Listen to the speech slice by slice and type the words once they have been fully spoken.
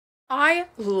I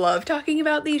love talking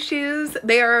about these shoes.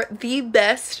 They are the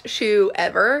best shoe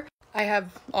ever. I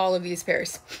have all of these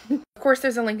pairs. Of course,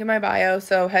 there's a link in my bio,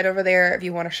 so head over there if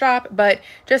you want to shop. But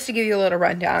just to give you a little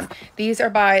rundown, these are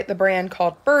by the brand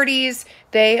called Birdies.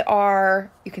 They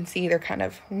are, you can see they're kind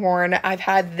of worn. I've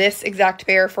had this exact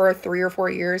pair for 3 or 4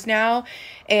 years now,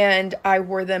 and I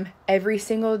wore them every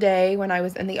single day when I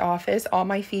was in the office on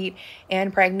my feet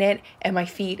and pregnant, and my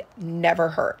feet never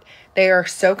hurt. They are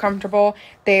so comfortable.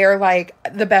 They are like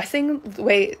the best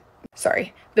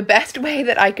way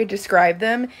that I could describe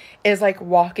them is like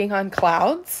walking on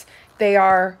clouds. They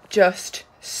are just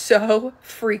so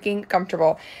freaking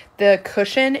comfortable. The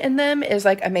cushion in them is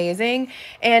like amazing.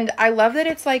 And I love that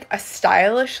it's like a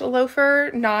stylish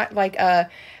loafer, not like a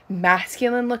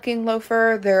masculine looking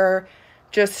loafer. They're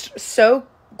just so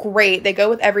great. They go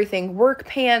with everything: work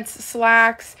pants,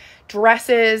 slacks,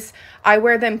 dresses. I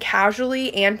wear them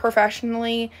casually and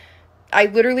professionally. I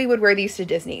literally would wear these to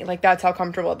Disney. Like, that's how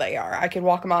comfortable they are. I could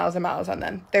walk miles and miles on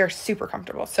them. They're super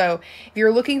comfortable. So if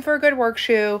you're looking for a good work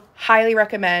shoe, highly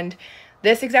recommend.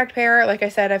 This exact pair, like I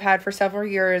said, I've had for several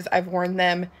years. I've worn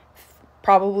them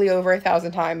probably over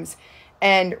 1,000 times.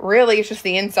 And really, it's just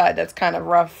the inside that's kind of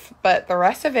rough. But the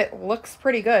rest of it looks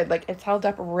pretty good. Like, it's held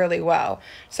up really well.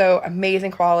 So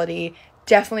amazing quality.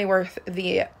 Definitely worth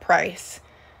the price.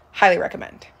 Highly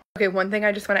recommend. Okay, one thing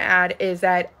I just want to add is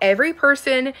that every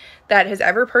person that has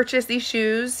ever purchased these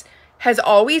shoes has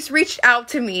always reached out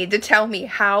to me to tell me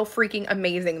how freaking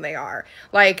amazing they are.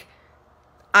 Like,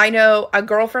 I know a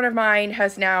girlfriend of mine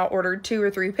has now ordered 2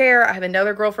 or 3 pair. I have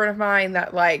another girlfriend of mine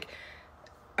that like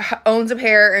owns a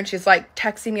pair, and she's like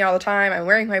texting me all the time. I'm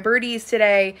wearing my Birdies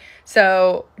today.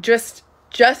 So just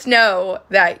know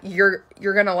that you're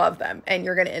going to love them, and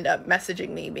you're going to end up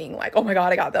messaging me being like, "Oh my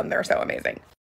God, I got them. They're so amazing."